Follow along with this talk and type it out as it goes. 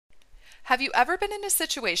Have you ever been in a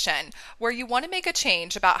situation where you want to make a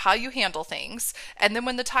change about how you handle things, and then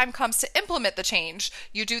when the time comes to implement the change,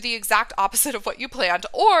 you do the exact opposite of what you planned,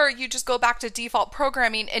 or you just go back to default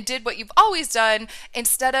programming and did what you've always done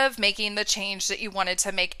instead of making the change that you wanted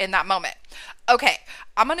to make in that moment? Okay,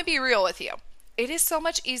 I'm going to be real with you. It is so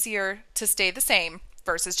much easier to stay the same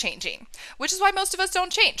versus changing, which is why most of us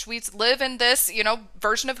don't change. We live in this,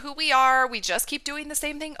 version of who we are. We just keep doing the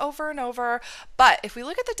same thing over and over. But if we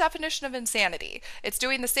look at the definition of insanity, it's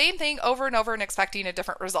doing the same thing over and over and expecting a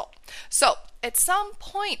different result. So at some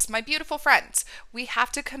point, my beautiful friends, we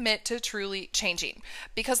have to commit to truly changing,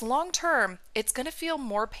 because long term, it's going to feel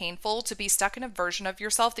more painful to be stuck in a version of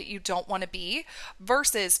yourself that you don't want to be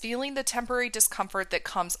versus feeling the temporary discomfort that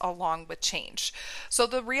comes along with change. So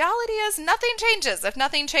the reality is nothing changes if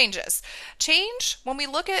nothing changes. Change, when we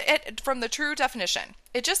look at it from the true definition,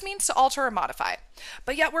 it just means to alter or modify.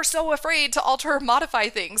 But yet we're so afraid to alter or modify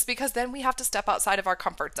things because then we have to step outside of our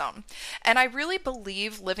comfort zone. And I really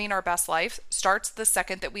believe living our best life starts the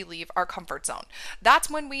second that we leave our comfort zone. That's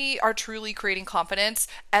when we are truly creating confidence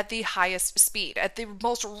at the highest speed, at the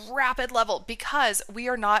most rapid level, because we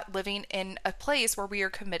are not living in a place where we are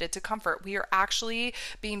committed to comfort. We are actually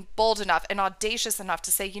being bold enough and audacious enough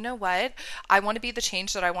to say, you know what? I want to be the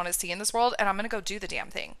change that I want to see in this world, and I'm going to go do the damn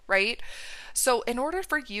thing, right? So in order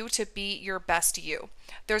for you to be your best you,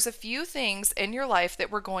 there's a few things in your life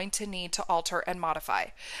that we're going to need to alter and modify.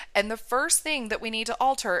 And the first thing that we need to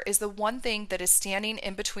alter is the one thing that is standing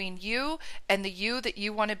in between you and the you that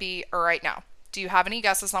you want to be right now. Do you have any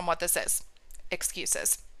guesses on what this is?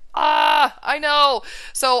 Excuses. I know.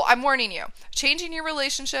 So I'm warning you, changing your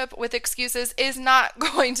relationship with excuses is not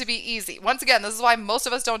going to be easy. Once again, this is why most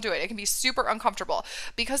of us don't do it. It can be super uncomfortable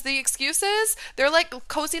because the excuses, they're like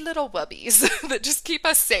cozy little wubbies that just keep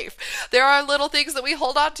us safe. There are little things that we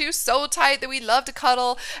hold on to so tight that we love to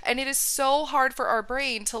cuddle, and it is so hard for our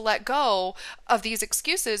brain to let go of these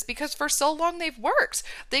excuses because for so long they've worked.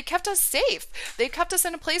 They kept us safe. They kept us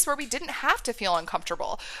in a place where we didn't have to feel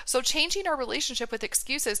uncomfortable. So changing our relationship with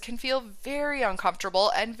excuses can feel very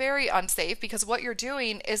uncomfortable and very unsafe because what you're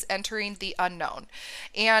doing is entering the unknown.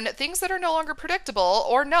 And things that are no longer predictable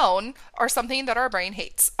or known are something that our brain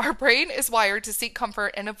hates. Our brain is wired to seek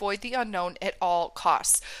comfort and avoid the unknown at all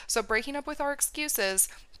costs. So breaking up with our excuses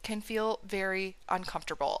can feel very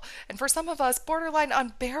uncomfortable. And for some of us, borderline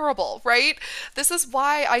unbearable, right? This is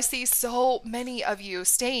why I see so many of you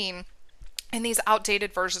staying in these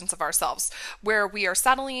outdated versions of ourselves where we are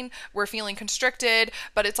settling, we're feeling constricted,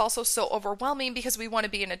 but it's also so overwhelming because we want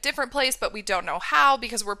to be in a different place, but we don't know how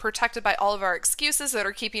because we're protected by all of our excuses that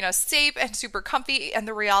are keeping us safe and super comfy and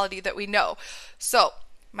the reality that we know. So,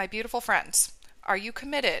 my beautiful friends, are you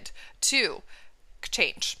committed to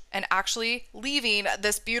change and actually leaving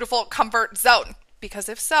this beautiful comfort zone? Because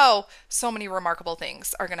if so, so many remarkable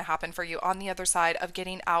things are going to happen for you on the other side of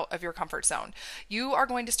getting out of your comfort zone. You are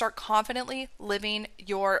going to start confidently living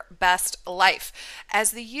your best life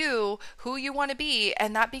as the you who you want to be,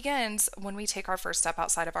 and that begins when we take our first step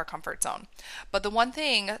outside of our comfort zone. But the one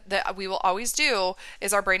thing that we will always do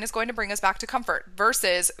is our brain is going to bring us back to comfort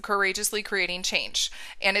versus courageously creating change.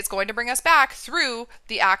 And it's going to bring us back through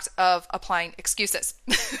the act of applying excuses.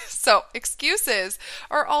 So excuses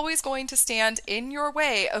are always going to stand in your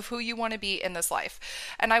way of who you want to be in this life.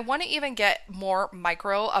 And I want to even get more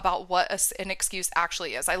micro about what an excuse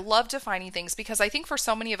actually is. I love defining things because I think for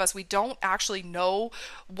so many of us, we don't actually know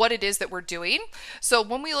what it is that we're doing. So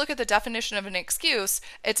when we look at the definition of an excuse,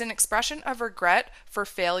 it's an expression of regret for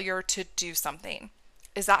failure to do something.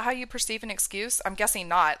 Is that how you perceive an excuse? I'm guessing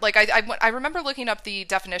not. Like I remember looking up the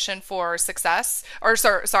definition for success, or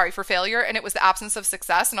sorry, for failure, and it was the absence of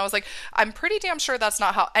success. And I was like, I'm pretty damn sure that's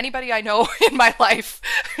not how anybody I know in my life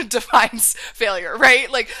defines failure,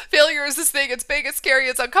 right? Like failure is this thing, it's big, it's scary,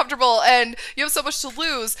 it's uncomfortable, and you have so much to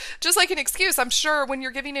lose. Just like an excuse, I'm sure when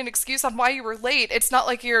you're giving an excuse on why you were late, it's not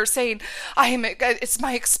like you're saying, it's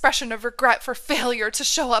my expression of regret for failure to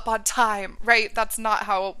show up on time, right? That's not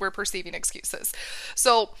how we're perceiving excuses.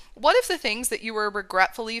 So what if the things that you were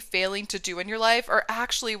regretfully failing to do in your life are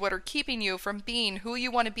actually what are keeping you from being who you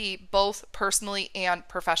want to be, both personally and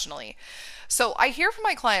professionally? So I hear from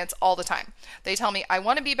my clients all the time. They tell me, I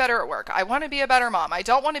want to be better at work. I want to be a better mom. I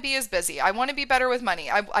don't want to be as busy. I want to be better with money.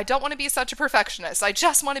 I don't want to be such a perfectionist. I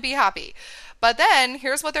just want to be happy. But then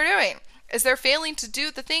here's what they're doing. Is they're failing to do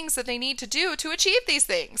the things that they need to do to achieve these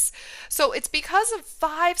things. So it's because of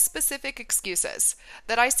 5 specific excuses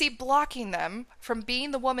that I see blocking them from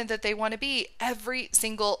being the woman that they want to be every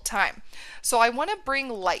single time. So I want to bring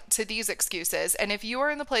light to these excuses. And if you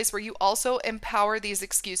are in the place where you also empower these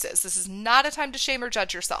excuses, this is not a time to shame or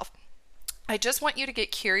judge yourself. I just want you to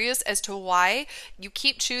get curious as to why you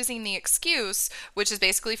keep choosing the excuse, which is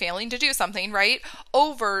basically failing to do something, right?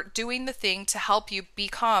 Over doing the thing to help you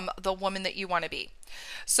become the woman that you want to be.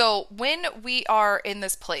 So when we are in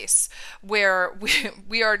this place where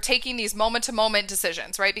we are taking these moment to moment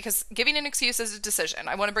decisions, right? Because giving an excuse is a decision.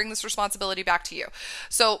 I want to bring this responsibility back to you.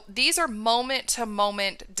 So these are moment to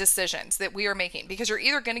moment decisions that we are making, because you're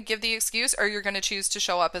either going to give the excuse or you're going to choose to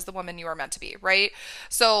show up as the woman you are meant to be, right?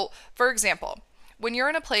 So for example, when you're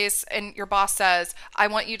in a place and your boss says, I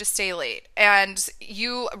want you to stay late, and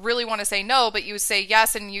you really want to say no, but you say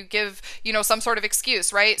yes, and you give, some sort of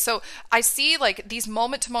excuse, right? So I see like these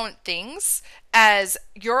moment to moment things as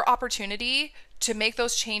your opportunity to make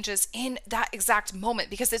those changes in that exact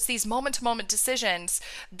moment, because it's these moment to moment decisions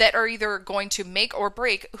that are either going to make or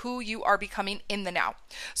break who you are becoming in the now.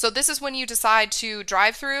 So this is when you decide to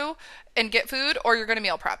drive through and get food, or you're going to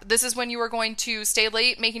meal prep. This is when you are going to stay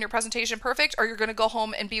late making your presentation perfect, or you're going to go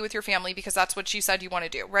home and be with your family because that's what you said you want to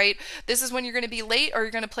do, right? This is when you're going to be late, or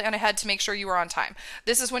you're going to plan ahead to make sure you are on time.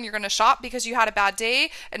 This is when you're going to shop because you had a bad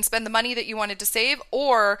day and spend the money that you wanted to save,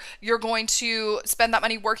 or you're going to spend that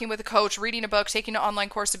money working with a coach, reading a book, taking an online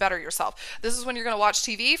course to better yourself. This is when you're going to watch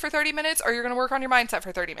TV for 30 minutes, or you're going to work on your mindset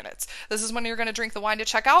for 30 minutes. This is when you're going to drink the wine to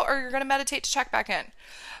check out, or you're going to meditate to check back in.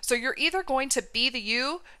 So you're either going to be the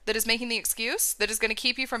you that is making the excuse that is going to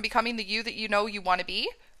keep you from becoming the you that you know you want to be,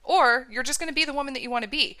 or you're just going to be the woman that you want to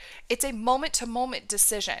be. It's a moment to moment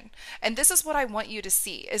decision. And this is what I want you to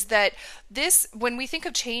see, is that when we think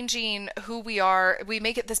of changing who we are, we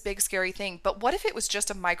make it this big scary thing. But what if it was just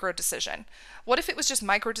a micro decision? What if it was just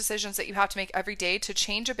micro decisions that you have to make every day to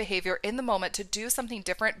change a behavior in the moment, to do something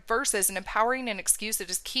different, versus an empowering an excuse that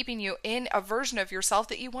is keeping you in a version of yourself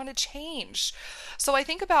that you want to change? So I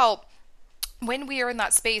think about when we are in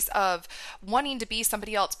that space of wanting to be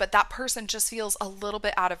somebody else, but that person just feels a little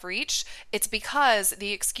bit out of reach, it's because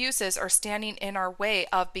the excuses are standing in our way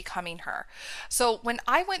of becoming her. So when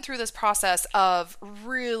I went through this process of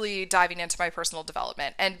really diving into my personal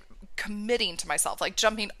development and committing to myself, like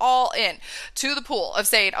jumping all in to the pool of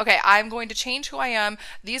saying, okay, I'm going to change who I am.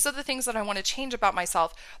 These are the things that I want to change about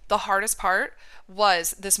myself. The hardest part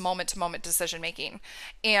was this moment to moment decision making.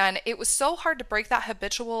 And it was so hard to break that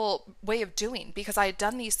habitual way of doing, because I had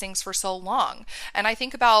done these things for so long. And I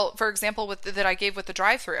think about, for example, that I gave with the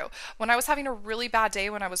drive-through, when I was having a really bad day,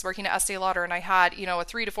 when I was working at Estee Lauder and I had, a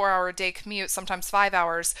 3 to 4 hour a day commute, sometimes 5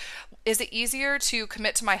 hours, is it easier to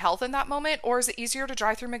commit to my health in that moment, or is it easier to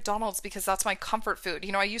drive through McDonald's because that's my comfort food?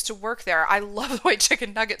 I used to work there. I love the way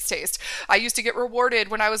chicken nuggets taste. I used to get rewarded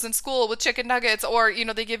when I was in school with chicken nuggets, or,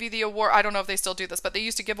 they give you the award. I don't know if they still do this, but they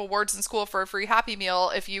used to give awards in school for a free Happy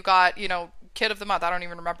Meal if you got, kid of the month. I don't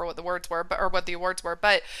even remember what the words were, or what the awards were.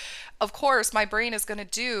 But of course, my brain is going to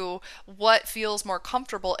do what feels more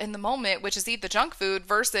comfortable in the moment, which is eat the junk food,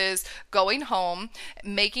 versus going home,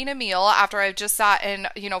 making a meal after I've just sat in,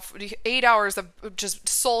 8 hours of just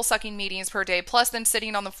soul sucking meetings per day, plus then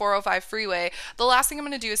sitting on the 405 freeway. The last thing I'm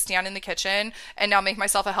going to do is stand in the kitchen and now make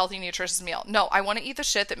myself a healthy, nutritious meal. No, I want to eat the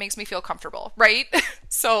shit that makes me feel comfortable, right?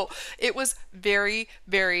 So it was very,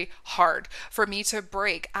 very hard for me to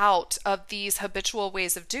break out of these habitual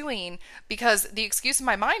ways of doing, because the excuse in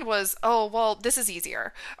my mind was, oh, well, this is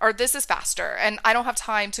easier, or this is faster, and I don't have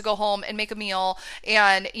time to go home and make a meal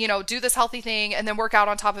and, do this healthy thing and then work out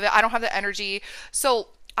on top of it. I don't have the energy. So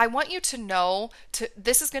I want you to know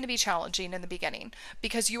this is going to be challenging in the beginning,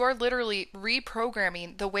 because you are literally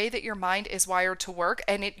reprogramming the way that your mind is wired to work,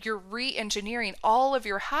 and you're re-engineering all of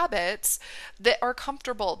your habits that are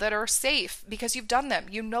comfortable, that are safe, because you've done them,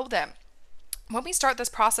 you know them. When we start this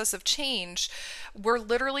process of change, we're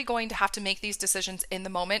literally going to have to make these decisions in the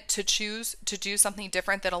moment to choose to do something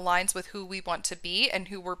different that aligns with who we want to be and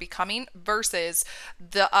who we're becoming, versus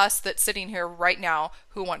the us that's sitting here right now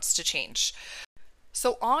who wants to change.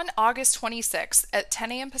 So on August 26th at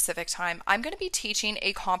 10 a.m. Pacific time, I'm going to be teaching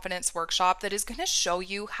a confidence workshop that is going to show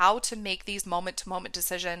you how to make these moment-to-moment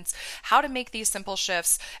decisions, how to make these simple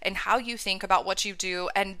shifts, and how you think about what you do,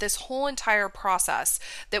 and this whole entire process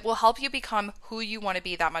that will help you become who you want to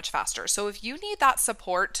be that much faster. So if you need that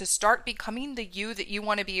support to start becoming the you that you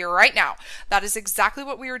want to be right now, that is exactly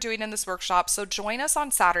what we are doing in this workshop. So join us on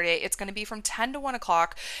Saturday. It's going to be from 10 to 1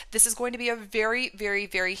 o'clock. This is going to be a very, very,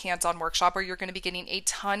 very hands-on workshop where you're going to be getting getting a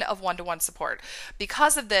ton of one-to-one support.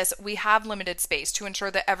 Because of this, we have limited space to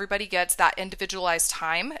ensure that everybody gets that individualized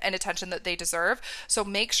time and attention that they deserve. So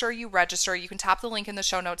make sure you register. You can tap the link in the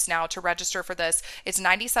show notes now to register for this. It's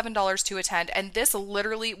 $97 to attend, and this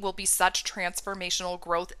literally will be such transformational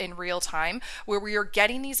growth in real time, where we are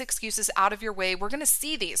getting these excuses out of your way. We're going to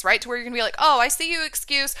see these, right? To where you're going to be like, oh, I see you,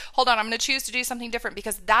 excuse. Hold on, I'm going to choose to do something different,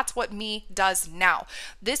 because that's what me does now.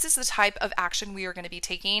 This is the type of action we are going to be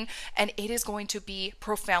taking, and it is going to be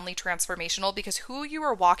profoundly transformational, because who you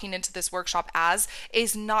are walking into this workshop as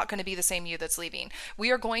is not going to be the same you that's leaving.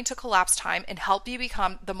 We are going to collapse time and help you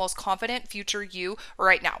become the most confident future you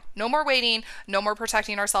right now. No more waiting, no more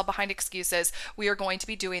protecting ourselves behind excuses. We are going to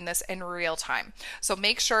be doing this in real time. So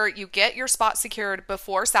make sure you get your spot secured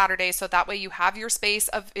before Saturday, so that way you have your space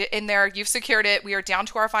in there. You've secured it. We are down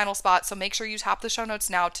to our final spot. So make sure you tap the show notes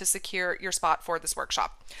now to secure your spot for this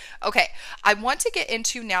workshop. Okay, I want to get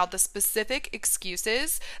into now the specific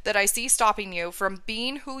excuses that I see stopping you from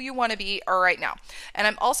being who you want to be right now. And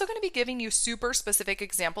I'm also going to be giving you super specific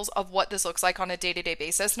examples of what this looks like on a day-to-day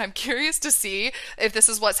basis. And I'm curious to see if this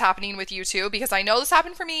is what's happening with you too, because I know this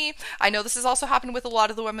happened for me. I know this has also happened with a lot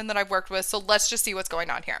of the women that I've worked with. So let's just see what's going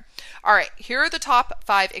on here. All right, here are the top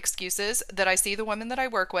 5 excuses that I see the women that I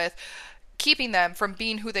work with keeping them from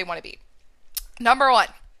being who they want to be. Number 1,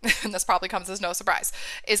 and this probably comes as no surprise,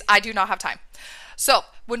 is I do not have time. So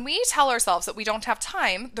when we tell ourselves that we don't have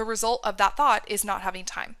time, the result of that thought is not having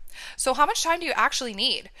time. So how much time do you actually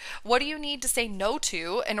need? What do you need to say no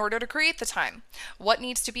to in order to create the time? What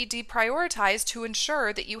needs to be deprioritized to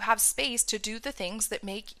ensure that you have space to do the things that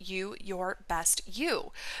make you your best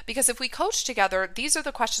you? Because if we coach together, these are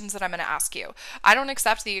the questions that I'm going to ask you. I don't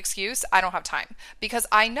accept the excuse, I don't have time. Because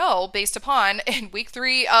I know, based upon in week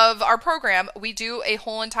 3 of our program, we do a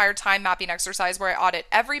whole entire time mapping exercise where I audit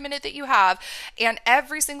every minute that you have, and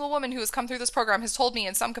every single woman who has come through this program has told me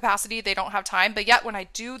in some capacity they don't have time. But yet when I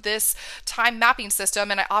do this time mapping system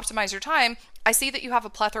and I optimize your time, I see that you have a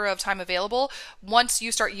plethora of time available once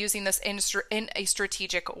you start using this in a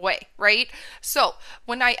strategic way, right? So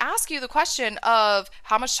when I ask you the question of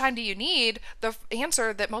how much time do you need, the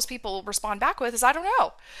answer that most people respond back with is, I don't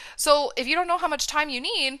know. So if you don't know how much time you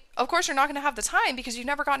need, of course you're not going to have the time, because you've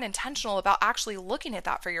never gotten intentional about actually looking at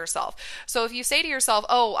that for yourself. So if you say to yourself,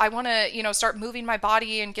 oh, I want to, start moving my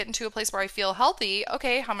body and get into a place where I feel healthy.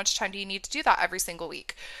 Okay, how much time do you need to do that every single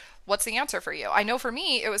week? What's the answer for you? I know for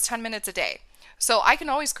me, it was 10 minutes a day. So I can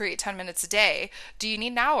always create 10 minutes a day. Do you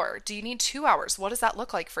need an hour? Do you need 2 hours? What does that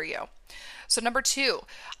look like for you? So number 2,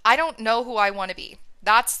 I don't know who I want to be.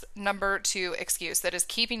 That's number 2 excuse that is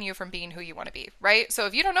keeping you from being who you want to be, right? So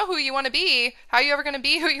if you don't know who you want to be, how are you ever going to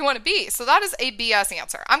be who you want to be? So that is a BS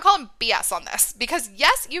answer. I'm calling BS on this, because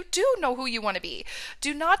yes, you do know who you want to be.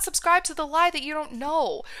 Do not subscribe to the lie that you don't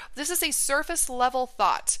know. This is a surface level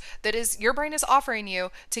thought that is your brain is offering you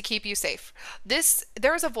to keep you safe.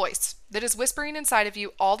 There is a voice that is whispering inside of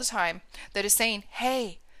you all the time that is saying,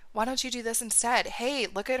 hey, why don't you do this instead? Hey,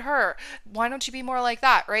 look at her. Why don't you be more like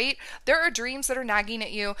that, right? There are dreams that are nagging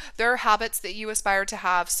at you. There are habits that you aspire to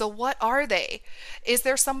have. So what are they? Is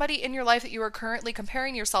there somebody in your life that you are currently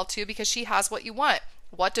comparing yourself to because she has what you want?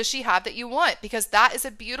 What does she have that you want? Because that is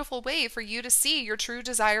a beautiful way for you to see your true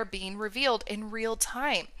desire being revealed in real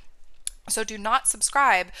time. So do not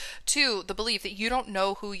subscribe to the belief that you don't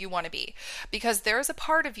know who you want to be, because there is a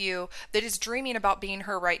part of you that is dreaming about being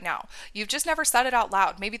her right now. You've just never said it out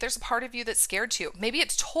loud. Maybe there's a part of you that's scared to. Maybe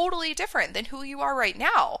it's totally different than who you are right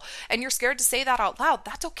now, and you're scared to say that out loud.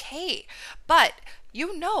 That's okay. But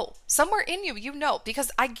somewhere in you,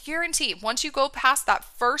 because I guarantee once you go past that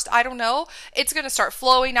first, I don't know, it's going to start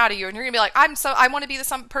flowing out of you. And you're going to be like, I want to be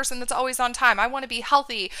the person that's always on time. I want to be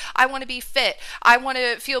healthy. I want to be fit. I want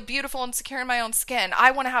to feel beautiful and secure in my own skin.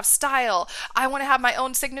 I want to have style. I want to have my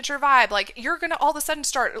own signature vibe. Like, you're going to all of a sudden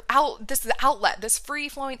start out this free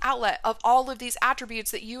flowing outlet of all of these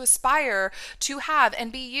attributes that you aspire to have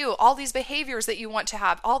and be you, all these behaviors that you want to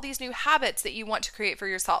have, all these new habits that you want to create for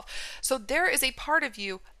yourself. So there is a part of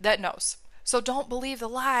you that knows. So don't believe the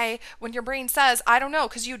lie when your brain says, I don't know,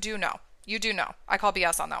 because you do know. You do know. I call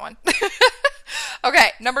BS on that one. Okay,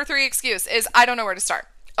 number 3 excuse is I don't know where to start.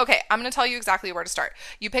 Okay, I'm going to tell you exactly where to start.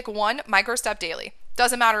 You pick one micro step daily.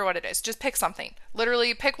 Doesn't matter what it is. Just pick something.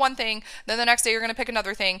 Literally pick one thing. Then the next day you're going to pick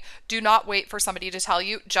another thing. Do not wait for somebody to tell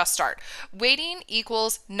you. Just start. Waiting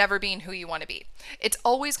equals never being who you want to be. It's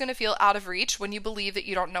always going to feel out of reach when you believe that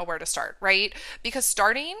you don't know where to start, right? Because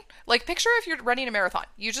starting, like, picture if you're running a marathon.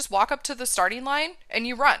 You just walk up to the starting line and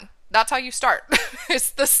you run. That's how you start.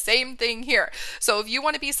 It's the same thing here. So if you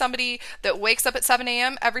want to be somebody that wakes up at 7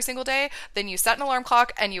 a.m. every single day, then you set an alarm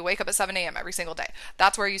clock and you wake up at 7 a.m. every single day.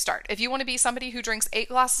 That's where you start. If you want to be somebody who drinks 8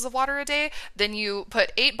 glasses of water a day, then you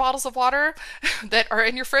put 8 bottles of water that are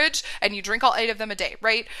in your fridge and you drink all 8 of them a day,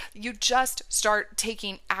 right? You just start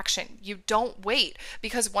taking action. You don't wait,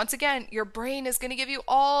 because once again, your brain is going to give you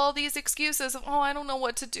all these excuses of, oh, I don't know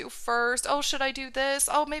what to do first. Oh, should I do this?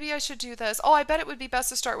 Oh, maybe I should do this. Oh, I bet it would be best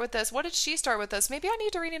to start with this. What did she start with this? Maybe I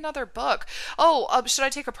need to read another book. Oh, should I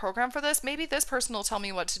take a program for this? Maybe this person will tell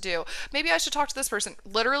me what to do. Maybe I should talk to this person.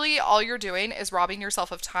 Literally, all you're doing is robbing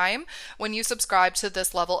yourself of time when you subscribe to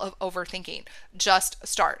this level of overthinking. Just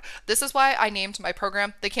start. This is why I named my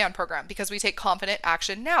program the CAN program, because we take confident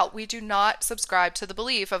action now. We do not subscribe to the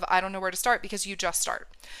belief of I don't know where to start, because you just start.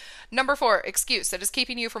 Number 4, excuse that is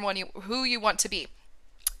keeping you from who you want to be,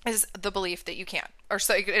 is the belief that you can't, or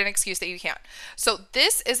so an excuse that you can't. So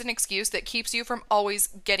this is an excuse that keeps you from always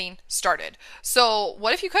getting started. So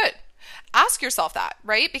what if you could? Ask yourself that,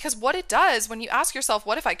 right? Because what it does when you ask yourself,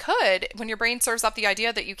 what if I could, when your brain serves up the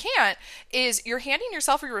idea that you can't, is you're handing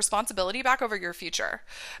yourself your responsibility back over your future,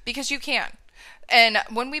 because you can. And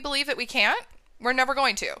when we believe that we can't, we're never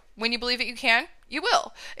going to. When you believe that you can, you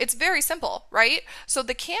will. It's very simple, right? So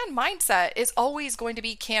the can mindset is always going to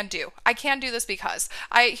be can do. I can do this because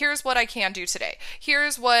here's what I can do today.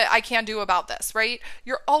 Here's what I can do about this, right?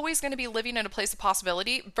 You're always going to be living in a place of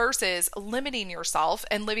possibility versus limiting yourself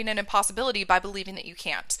and living in impossibility by believing that you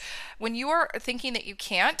can't. When you are thinking that you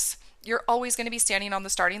can't, you're always going to be standing on the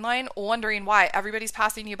starting line wondering why everybody's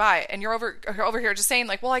passing you by, and you're over here just saying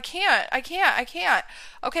like, well, I can't.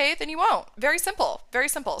 Okay, then you won't. Very simple. Very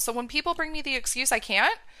simple. So when people bring me the excuse I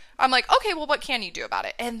can't, I'm like, okay, well, what can you do about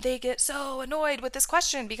it? And they get so annoyed with this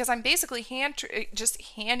question, because I'm basically just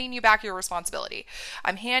handing you back your responsibility.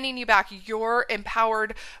 I'm handing you back your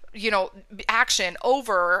empowered, action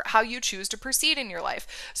over how you choose to proceed in your life.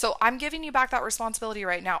 So I'm giving you back that responsibility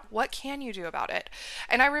right now. What can you do about it?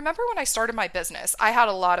 And I remember when I started my business, I had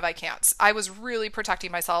a lot of I can'ts. I was really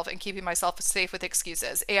protecting myself and keeping myself safe with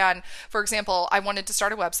excuses. And for example, I wanted to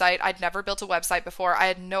start a website. I'd never built a website before. I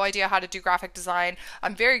had no idea how to do graphic design.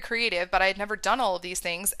 I'm very creative, but I had never done all of these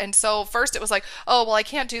things. And so first it was like, oh, well, I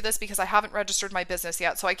can't do this because I haven't registered my business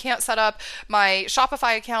yet. So I can't set up my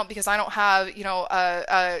Shopify account because I don't have,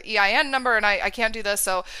 a EIN number, and I can't do this.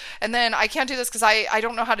 So, and then I can't do this because I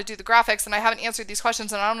don't know how to do the graphics, and I haven't answered these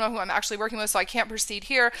questions, and I don't know who I'm actually working with, so I can't proceed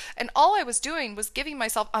here. And all I was doing was giving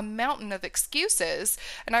myself a mountain of excuses.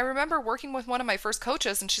 And I remember working with one of my first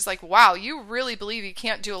coaches, and she's like, wow, you really believe you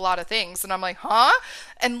can't do a lot of things. And I'm like, huh?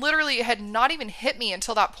 And literally it had not even hit me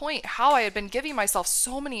until that point how I had been giving myself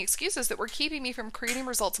so many excuses that were keeping me from creating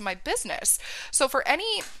results in my business. So for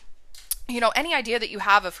any idea that you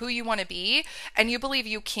have of who you want to be and you believe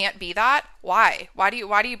you can't be that, why? Why do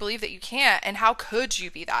you believe that you can't? And how could you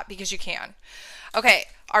be that? Because you can. Okay,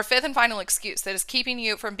 our 5th and final excuse that is keeping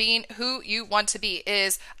you from being who you want to be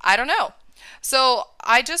is, I don't know. So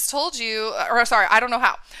I just told you, I don't know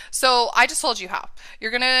how. So I just told you how. You're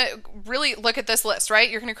going to really look at this list, right?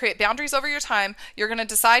 You're going to create boundaries over your time. You're going to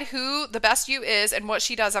decide who the best you is and what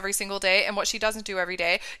she does every single day and what she doesn't do every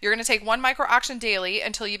day. You're going to take one micro action daily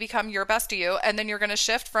until you become your best you. And then you're going to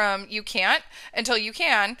shift from you can't until you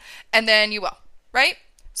can, and then you will, right?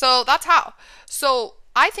 So that's how. So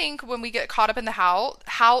I think when we get caught up in the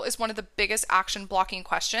how is one of the biggest action blocking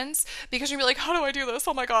questions, because you're like, how do I do this?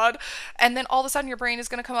 Oh my God. And then all of a sudden your brain is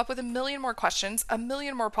going to come up with a million more questions, a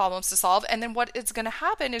million more problems to solve. And then what is going to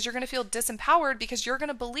happen is you're going to feel disempowered, because you're going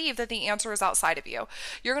to believe that the answer is outside of you.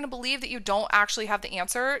 You're going to believe that you don't actually have the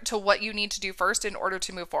answer to what you need to do first in order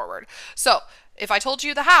to move forward. So if I told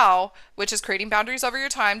you the how, which is creating boundaries over your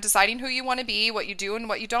time, deciding who you want to be, what you do and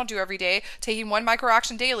what you don't do every day, taking one micro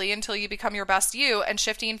action daily until you become your best you, and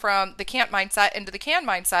shifting from the can't mindset into the can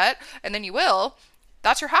mindset, and then you will,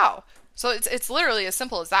 that's your how. So it's literally as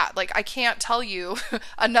simple as that. Like, I can't tell you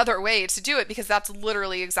another way to do it, because that's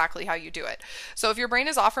literally exactly how you do it. So if your brain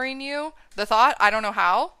is offering you the thought, I don't know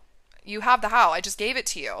how, you have the how. I just gave it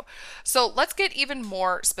to you. So let's get even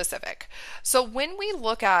more specific. So when we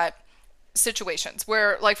look at situations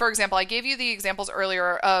where, like, for example, I gave you the examples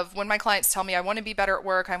earlier of when my clients tell me I want to be better at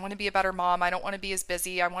work, I want to be a better mom, I don't want to be as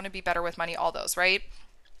busy, I want to be better with money, all those, right?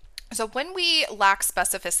 So when we lack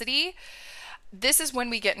specificity, this is when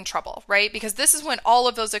we get in trouble, right? Because this is when all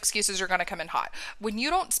of those excuses are going to come in hot. When you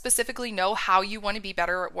don't specifically know how you want to be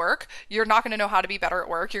better at work, you're not going to know how to be better at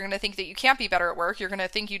work. You're going to think that you can't be better at work. You're going to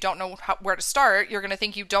think you don't know where to start. You're going to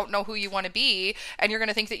think you don't know who you want to be. And you're going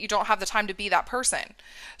to think that you don't have the time to be that person.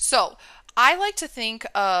 So I like to think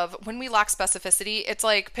of when we lack specificity, it's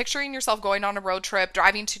like picturing yourself going on a road trip,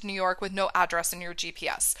 driving to New York with no address in your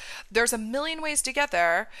GPS. There's a million ways to get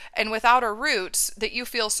there, and without a route that you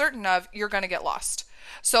feel certain of, you're going to get lost.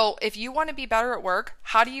 So, if you want to be better at work,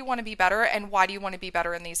 how do you want to be better and why do you want to be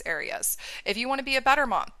better in these areas? If you want to be a better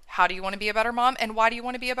mom, how do you want to be a better mom and why do you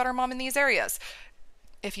want to be a better mom in these areas?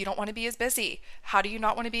 If you don't want to be as busy, how do you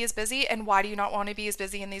not want to be as busy and why do you not want to be as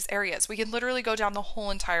busy in these areas? We can literally go down the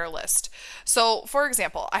whole entire list. So, for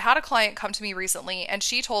example, I had a client come to me recently and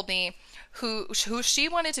she told me who she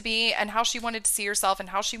wanted to be and how she wanted to see herself and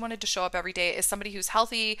how she wanted to show up every day is somebody who's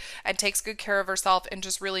healthy and takes good care of herself and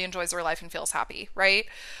just really enjoys her life and feels happy, right?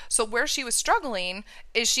 So where she was struggling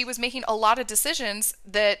is she was making a lot of decisions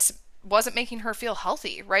that wasn't making her feel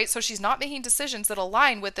healthy, right? So she's not making decisions that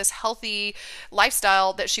align with this healthy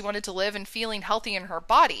lifestyle that she wanted to live and feeling healthy in her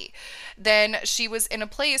body. Then she was in a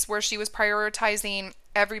place where she was prioritizing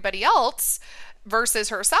everybody else versus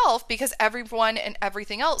herself because everyone and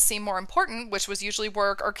everything else seemed more important, which was usually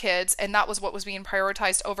work or kids, and that was what was being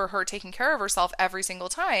prioritized over her taking care of herself every single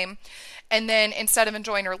time. And then instead of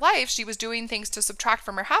enjoying her life, she was doing things to subtract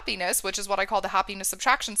from her happiness, which is what I call the happiness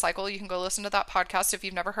subtraction cycle. You can go listen to that podcast if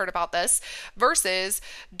you've never heard about this, versus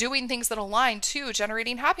doing things that align to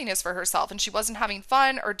generating happiness for herself. And she wasn't having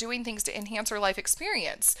fun or doing things to enhance her life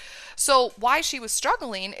experience. So why she was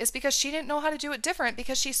struggling is because she didn't know how to do it different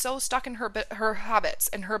because she's so stuck in her habits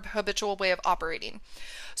and her habitual way of operating.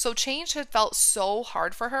 So change had felt so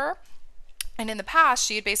hard for her. And in the past,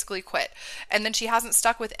 she had basically quit. And then she hasn't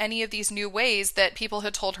stuck with any of these new ways that people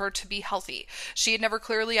had told her to be healthy. She had never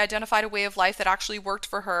clearly identified a way of life that actually worked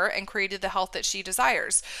for her and created the health that she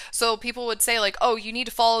desires. So people would say like, oh, you need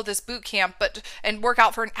to follow this boot camp and work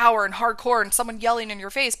out for an hour and hardcore and someone yelling in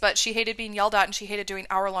your face, but she hated being yelled at and she hated doing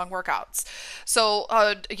hour-long workouts. So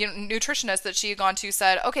nutritionists that she had gone to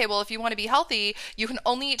said, okay, well, if you want to be healthy, you can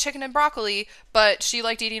only eat chicken and broccoli, but she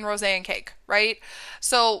liked eating rosé and cake, right?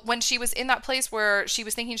 So when she was in that place where she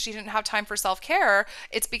was thinking she didn't have time for self-care,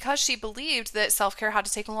 it's because she believed that self-care had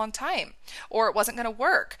to take a long time or it wasn't going to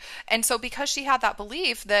work. And so because she had that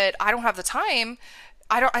belief that I don't have the time,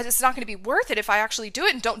 it's not going to be worth it if I actually do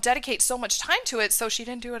it and don't dedicate so much time to it, so she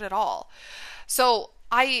didn't do it at all. So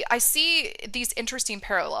I see these interesting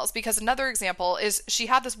parallels because another example is she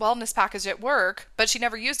had this wellness package at work, but she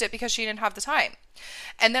never used it because she didn't have the time.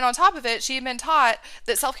 And then on top of it, she had been taught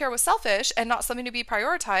that self-care was selfish and not something to be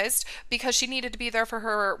prioritized because she needed to be there for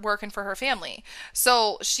her work and for her family.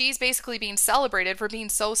 So she's basically being celebrated for being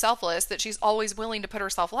so selfless that she's always willing to put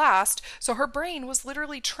herself last. So her brain was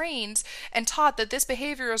literally trained and taught that this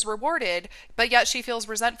behavior is rewarded, but yet she feels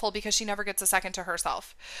resentful because she never gets a second to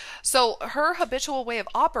herself. So her habitual way of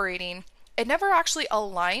operating, it never actually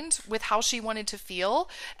aligned with how she wanted to feel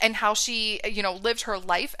and how she, lived her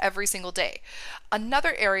life every single day.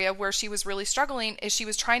 Another area where she was really struggling is she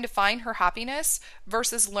was trying to find her happiness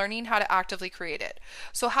versus learning how to actively create it.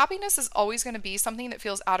 So happiness is always going to be something that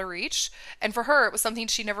feels out of reach. And for her, it was something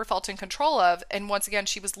she never felt in control of. And once again,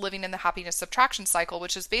 she was living in the happiness subtraction cycle,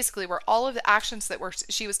 which is basically where all of the actions that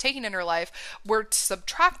she was taking in her life were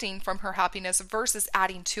subtracting from her happiness versus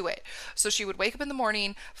adding to it. So she would wake up in the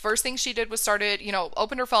morning, first thing she did was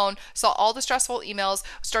opened her phone, saw all the stressful emails,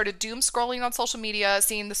 started doom scrolling on social media,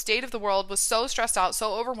 seeing the state of the world, was so stressed out,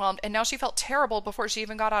 so overwhelmed, and now she felt terrible before she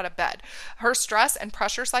even got out of bed. Her stress and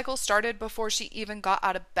pressure cycle started before she even got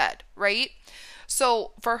out of bed, right?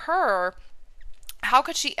 So for her, how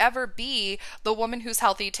could she ever be the woman who's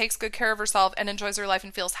healthy, takes good care of herself, and enjoys her life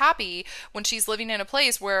and feels happy when she's living in a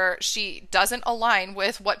place where she doesn't align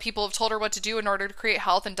with what people have told her what to do in order to create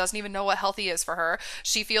health and doesn't even know what healthy is for her?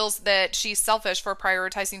 She feels that she's selfish for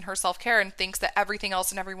prioritizing her self-care and thinks that everything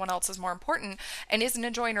else and everyone else is more important and isn't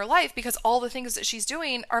enjoying her life because all the things that she's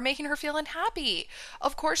doing are making her feel unhappy.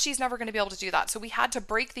 Of course, she's never going to be able to do that. So we had to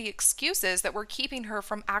break the excuses that were keeping her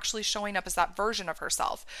from actually showing up as that version of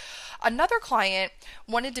herself. Another client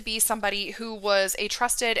wanted to be somebody who was a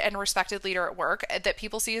trusted and respected leader at work that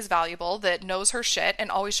people see as valuable, that knows her shit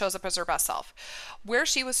and always shows up as her best self. Where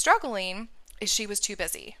she was struggling is she was too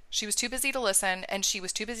busy. She was too busy to listen, and she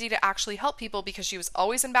was too busy to actually help people because she was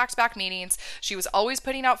always in back-to-back meetings. She was always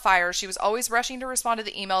putting out fires. She was always rushing to respond to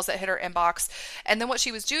the emails that hit her inbox. And then what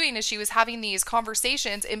she was doing is she was having these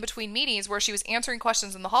conversations in between meetings where she was answering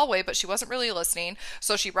questions in the hallway, but she wasn't really listening.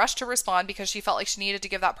 So she rushed to respond because she felt like she needed to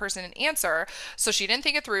give that person an answer. So she didn't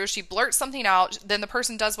think it through. She blurts something out. Then the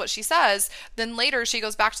person does what she says. Then later she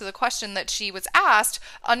goes back to the question that she was asked,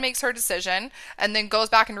 unmakes her decision, and then goes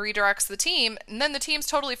back and redirects the team team, and then the team's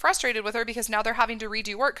totally frustrated with her because now they're having to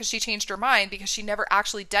redo work because she changed her mind because she never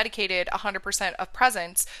actually dedicated 100% of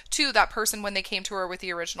presence to that person when they came to her with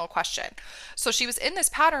the original question. So she was in this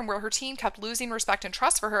pattern where her team kept losing respect and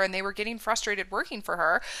trust for her, and they were getting frustrated working for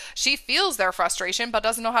her. She feels their frustration but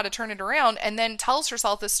doesn't know how to turn it around, and then tells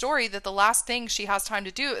herself this story that the last thing she has time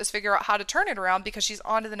to do is figure out how to turn it around because she's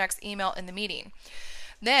on to the next email in the meeting.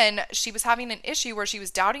 Then she was having an issue where she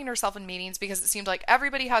was doubting herself in meetings because it seemed like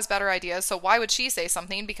everybody has better ideas. So why would she say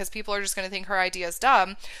something? Because people are just going to think her idea is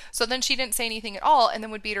dumb. So then she didn't say anything at all and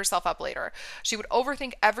then would beat herself up later. She would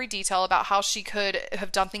overthink every detail about how she could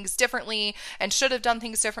have done things differently and should have done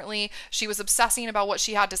things differently. She was obsessing about what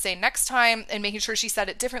she had to say next time and making sure she said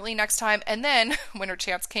it differently next time. And then when her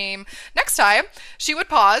chance came next time, she would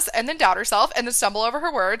pause and then doubt herself and then stumble over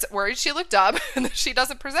her words, worried she looked dumb and that she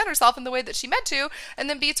doesn't present herself in the way that she meant to,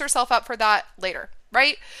 and then beats herself up for that later,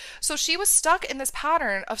 right? So she was stuck in this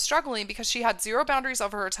pattern of struggling because she had zero boundaries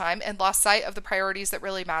over her time and lost sight of the priorities that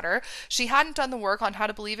really matter. She hadn't done the work on how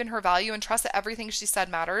to believe in her value and trust that everything she said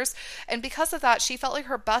matters. And because of that, she felt like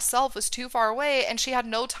her best self was too far away and she had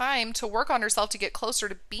no time to work on herself to get closer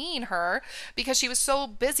to being her because she was so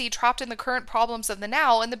busy trapped in the current problems of the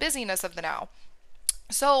now and the busyness of the now.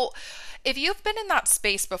 So if you've been in that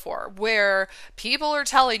space before where people are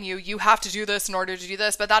telling you you have to do this in order to do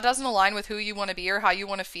this, but that doesn't align with who you want to be or how you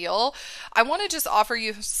want to feel, I want to just offer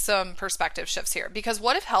you some perspective shifts here. Because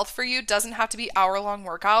what if health for you doesn't have to be hour-long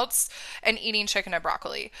workouts and eating chicken and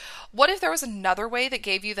broccoli? What if there was another way that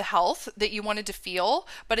gave you the health that you wanted to feel,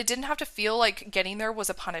 but it didn't have to feel like getting there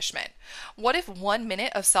was a punishment? What if 1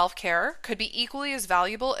 minute of self-care could be equally as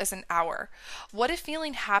valuable as an hour? What if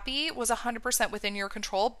feeling happy was 100% within your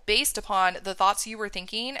control based upon the thoughts you were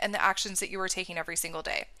thinking and the actions that you were taking every single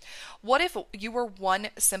day? What if you were one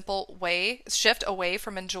simple shift away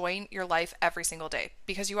from enjoying your life every single day?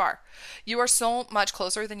 Because you are. You are so much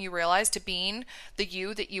closer than you realize to being the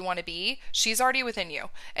you that you want to be. She's already within you,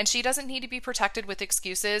 and she doesn't need to be protected with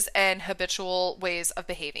excuses and habitual ways of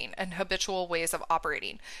behaving and habitual ways of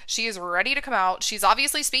operating. She is ready to come out. She's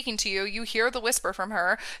obviously speaking to you. You hear the whisper from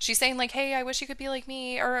her. She's saying like, hey, I wish you could be like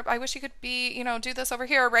me, or I wish you could be, do this over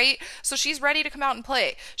here, right? So she's ready to come out and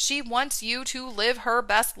play. She wants you to live her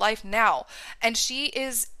best life now. And she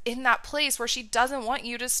is in that place where she doesn't want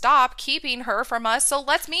you to stop keeping her from us. So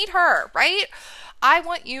let's meet her, right? I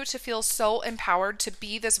want you to feel so empowered to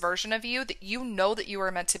be this version of you that you know that you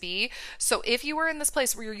are meant to be. So if you were in this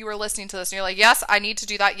place where you were listening to this and you're like, yes, I need to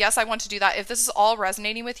do that. Yes, I want to do that. If this is all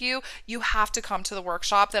resonating with you, you have to come to the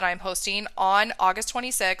workshop that I'm hosting on August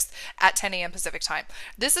 26th at 10 a.m. Pacific time.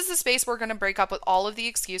 This is the space we're going to break up with all of the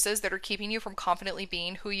excuses that are keeping you from confidently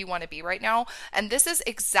being who you want to be right now. And this is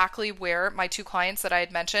exactly where my two clients that I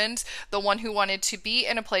had mentioned, the one who wanted to be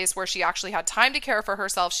in a place where she actually had time to care for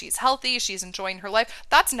herself, she's healthy, she's enjoying her life,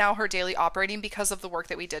 that's now her daily operating because of the work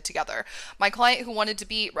that we did together. My client who wanted to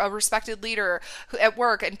be a respected leader at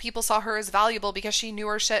work and people saw her as valuable because she knew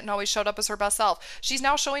her shit and always showed up as her best self. She's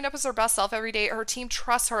now showing up as her best self every day. Her team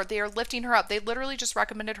trusts her. They are lifting her up. They literally just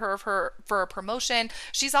recommended her for a promotion.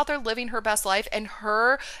 She's out there living her best life, and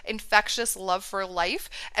her infectious love for life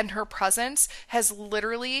and her presence has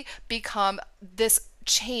literally become this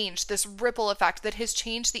change, this ripple effect that has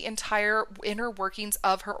changed the entire inner workings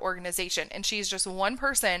of her organization. And she's just one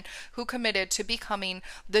person who committed to becoming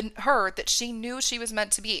the her that she knew she was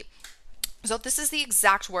meant to be. So this is the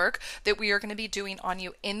exact work that we are going to be doing on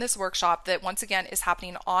you in this workshop that once again is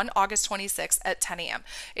happening on August 26th at 10 a.m.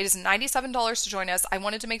 It is $97 to join us. I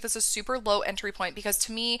wanted to make this a super low entry point because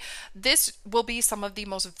to me, this will be some of the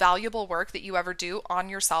most valuable work that you ever do on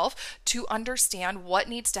yourself to understand what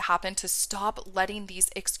needs to happen to stop letting these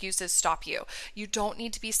excuses stop you. You don't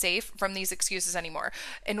need to be safe from these excuses anymore.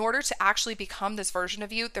 In order to actually become this version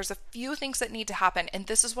of you, there's a few things that need to happen. And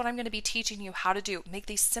this is what I'm going to be teaching you how to do. Make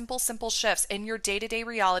these simple shifts in your day-to-day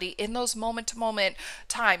reality in those moment-to-moment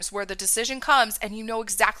times where the decision comes and you know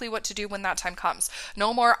exactly what to do when that time comes.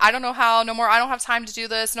 No more, I don't know how, no more, I don't have time to do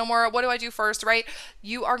this, no more, what do I do first, right?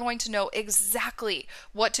 You are going to know exactly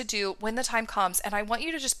what to do when the time comes. And I want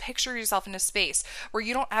you to just picture yourself in a space where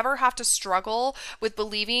you don't ever have to struggle with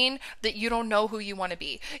believing that you don't know who you want to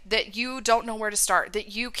be, that you don't know where to start,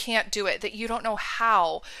 that you can't do it, that you don't know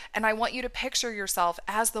how. And I want you to picture yourself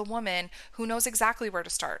as the woman who knows exactly where to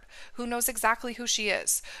start, who knows exactly who she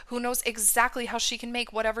is, who knows exactly how she can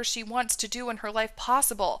make whatever she wants to do in her life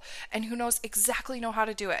possible, and who knows exactly how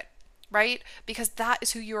to do it. right? Because that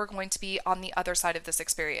is who you are going to be on the other side of this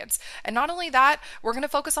experience. And not only that, we're going to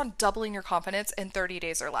focus on doubling your confidence in 30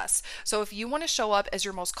 days or less. So if you want to show up as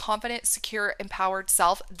your most confident, secure, empowered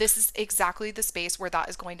self, this is exactly the space where that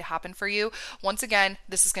is going to happen for you. Once again,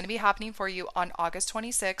 this is going to be happening for you on August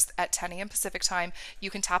 26th at 10 a.m. Pacific time. You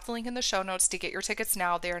can tap the link in the show notes to get your tickets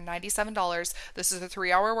now. They are $97. This is a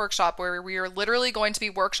 3-hour workshop where we are literally going to be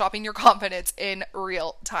workshopping your confidence in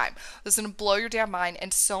real time. This is going to blow your damn mind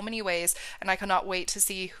in so many ways, and I cannot wait to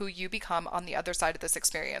see who you become on the other side of this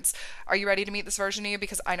experience. Are you ready to meet this version of you?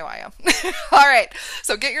 Because I know I am. All right,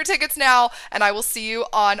 so get your tickets now, and I will see you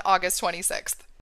on August 26th.